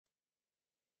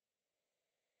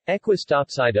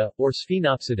Equisetopsida, or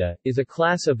Sphenopsida, is a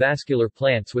class of vascular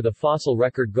plants with a fossil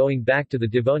record going back to the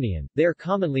Devonian. They are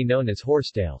commonly known as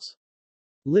horsetails.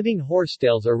 Living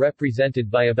horsetails are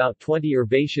represented by about 20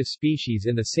 herbaceous species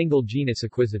in the single genus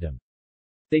Equisetum.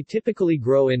 They typically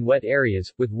grow in wet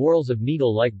areas, with whorls of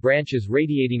needle-like branches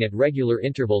radiating at regular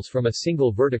intervals from a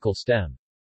single vertical stem.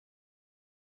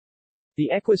 The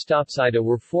Equisetopsida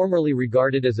were formerly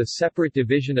regarded as a separate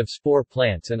division of spore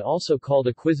plants and also called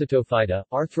Equisetophyta,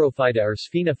 Arthrophyta or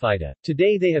Sphenophyta.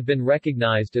 Today they have been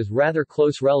recognized as rather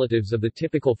close relatives of the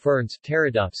typical ferns,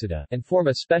 Pteridopsida, and form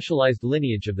a specialized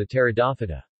lineage of the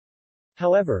Pteridophyta.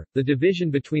 However, the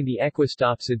division between the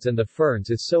Equisetopsids and the ferns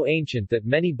is so ancient that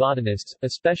many botanists,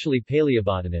 especially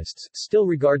paleobotanists, still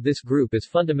regard this group as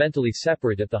fundamentally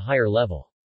separate at the higher level.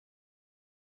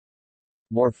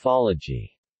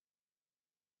 Morphology.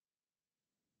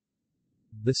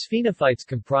 The sphenophytes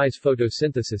comprise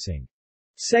photosynthesizing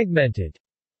segmented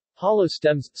hollow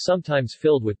stems, sometimes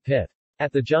filled with pith.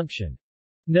 At the junction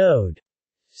node,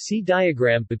 see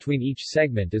diagram, between each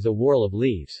segment is a whorl of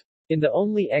leaves. In the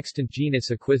only extant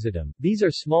genus Equisetum, these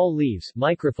are small leaves,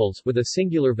 microphyls, with a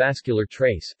singular vascular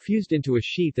trace, fused into a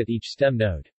sheath at each stem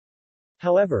node.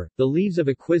 However, the leaves of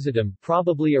Equisetum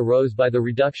probably arose by the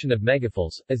reduction of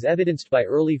megaphyls, as evidenced by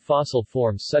early fossil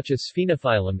forms such as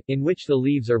Sphenophyllum, in which the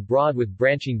leaves are broad with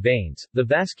branching veins. The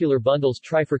vascular bundles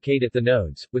trifurcate at the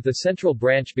nodes, with the central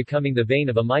branch becoming the vein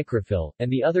of a microphyll,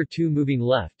 and the other two moving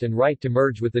left and right to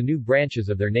merge with the new branches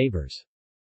of their neighbors.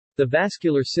 The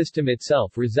vascular system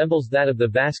itself resembles that of the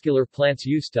vascular plant's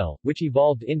eustele, which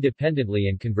evolved independently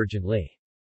and convergently.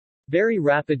 Very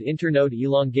rapid internode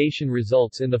elongation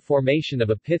results in the formation of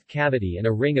a pith cavity and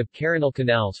a ring of carinal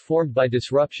canals formed by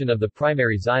disruption of the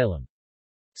primary xylem.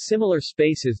 Similar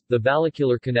spaces, the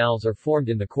vallicular canals, are formed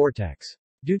in the cortex.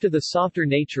 Due to the softer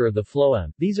nature of the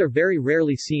phloem, these are very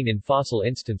rarely seen in fossil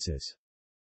instances.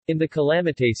 In the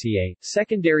Calamitaceae,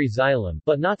 secondary xylem,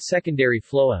 but not secondary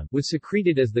phloem, was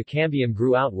secreted as the cambium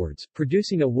grew outwards,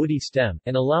 producing a woody stem,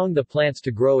 and allowing the plants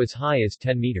to grow as high as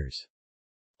 10 meters.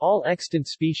 All extant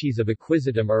species of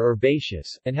Equisetum are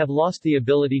herbaceous, and have lost the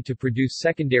ability to produce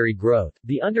secondary growth.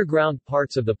 The underground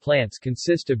parts of the plants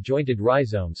consist of jointed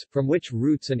rhizomes, from which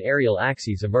roots and aerial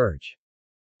axes emerge.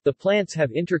 The plants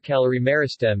have intercalary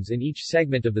meristems in each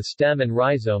segment of the stem and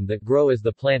rhizome that grow as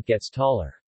the plant gets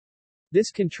taller.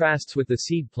 This contrasts with the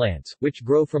seed plants, which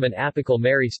grow from an apical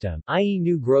meristem, i.e.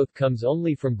 new growth comes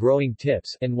only from growing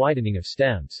tips, and widening of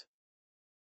stems.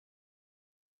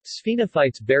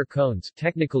 Sphenophytes bear cones,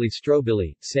 technically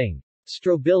strobili, sing.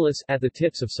 Strobilus, at the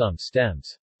tips of some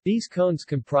stems. These cones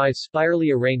comprise spirally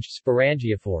arranged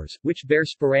sporangiophores, which bear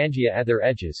sporangia at their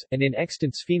edges, and in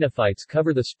extant sphenophytes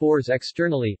cover the spores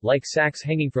externally, like sacs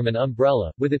hanging from an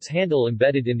umbrella, with its handle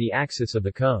embedded in the axis of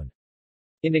the cone.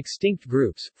 In extinct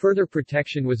groups, further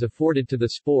protection was afforded to the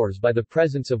spores by the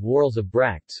presence of whorls of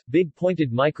bracts, big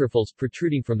pointed microphyls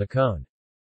protruding from the cone.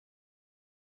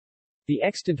 The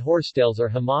extant horsetails are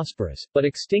homosporous, but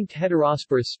extinct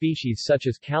heterosporous species such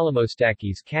as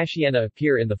Calamostachys cashiena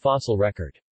appear in the fossil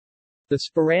record. The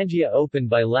sporangia open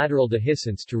by lateral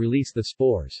dehiscence to release the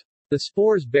spores. The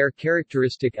spores bear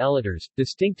characteristic eliters,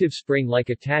 distinctive spring-like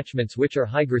attachments which are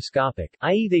hygroscopic,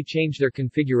 i.e. they change their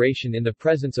configuration in the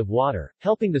presence of water,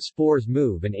 helping the spores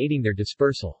move and aiding their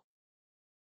dispersal.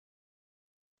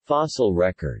 Fossil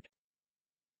record.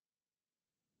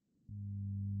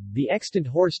 The extant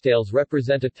horsetails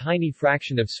represent a tiny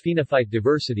fraction of sphenophyte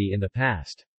diversity in the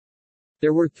past.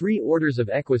 There were three orders of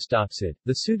Equisetopsid: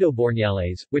 the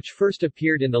Pseudoborniales, which first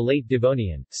appeared in the late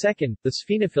Devonian; second, the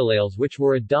Sphenophyllales, which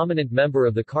were a dominant member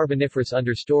of the Carboniferous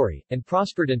understory, and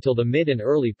prospered until the mid and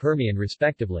early Permian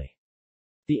respectively.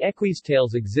 The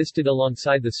Equisetails existed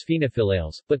alongside the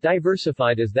Sphenophyllales, but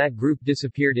diversified as that group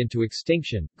disappeared into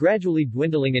extinction, gradually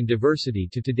dwindling in diversity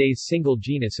to today's single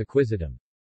genus Equisetum.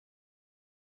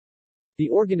 The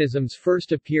organisms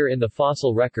first appear in the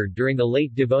fossil record during the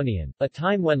late Devonian, a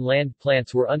time when land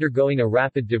plants were undergoing a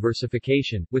rapid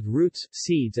diversification, with roots,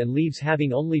 seeds and leaves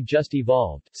having only just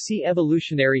evolved. See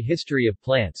Evolutionary history of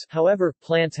plants. However,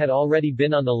 plants had already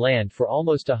been on the land for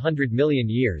almost 100 million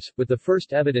years, with the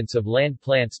first evidence of land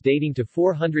plants dating to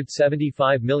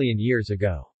 475 million years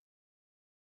ago.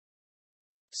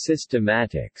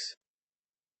 Systematics.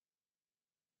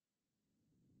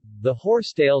 The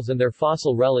horsetails and their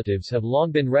fossil relatives have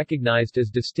long been recognized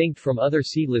as distinct from other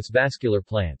seedless vascular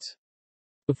plants.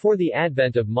 Before the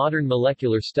advent of modern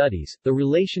molecular studies, the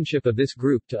relationship of this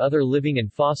group to other living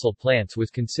and fossil plants was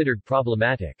considered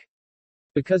problematic.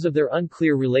 Because of their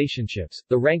unclear relationships,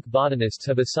 the rank botanists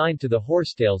have assigned to the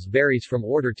horsetails varies from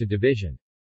order to division.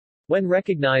 When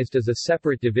recognized as a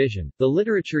separate division, the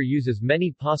literature uses many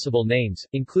possible names,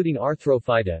 including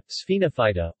Arthrophyta,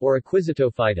 Sphenophyta, or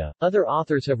Equisetophyta. Other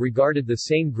authors have regarded the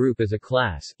same group as a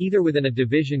class, either within a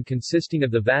division consisting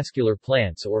of the vascular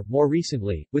plants or, more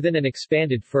recently, within an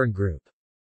expanded fern group.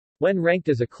 When ranked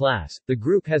as a class, the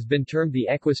group has been termed the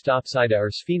Equisetopsida or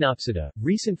Sphenopsida.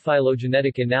 Recent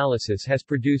phylogenetic analysis has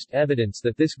produced evidence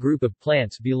that this group of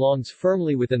plants belongs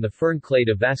firmly within the fern clade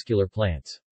of vascular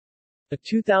plants. A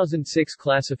 2006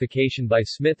 classification by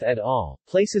Smith et al.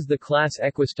 Places the class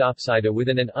Equisetopsida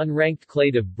within an unranked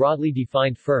clade of broadly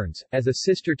defined ferns, as a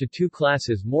sister to two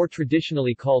classes more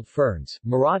traditionally called ferns,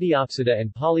 Maradiopsida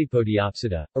and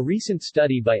Polypodiopsida. A recent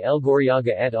study by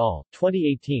Elgorriaga et al.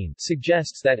 2018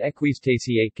 suggests that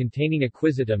Equisetaceae containing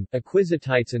Equisetum,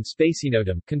 Equisetites and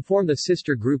Spacinotum can form the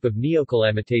sister group of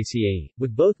Neocalamitaceae,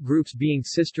 with both groups being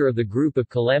sister of the group of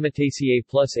Calamitaceae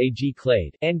plus Ag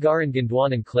clade,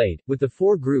 Angaran-Gondwanan clade, with the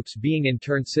four groups being in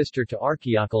turn sister to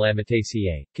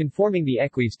Archaeocalamitaceae, conforming the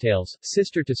Equistales,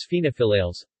 sister to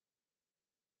Sphenophyllales,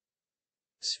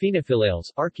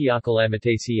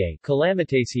 Archaeocalamitaceae,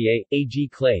 Calamitaceae,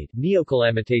 Ag clade,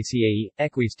 Neocalamitaceae,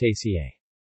 Equistaceae.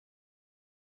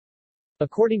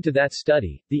 According to that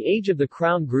study, the age of the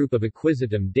crown group of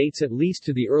Equisetum dates at least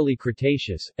to the early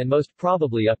Cretaceous, and most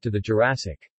probably up to the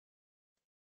Jurassic.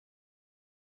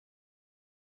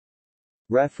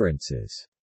 References.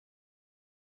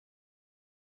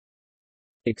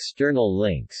 External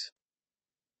links.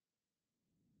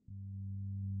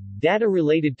 Data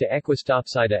related to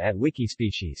Equisetopsida at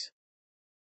Wikispecies.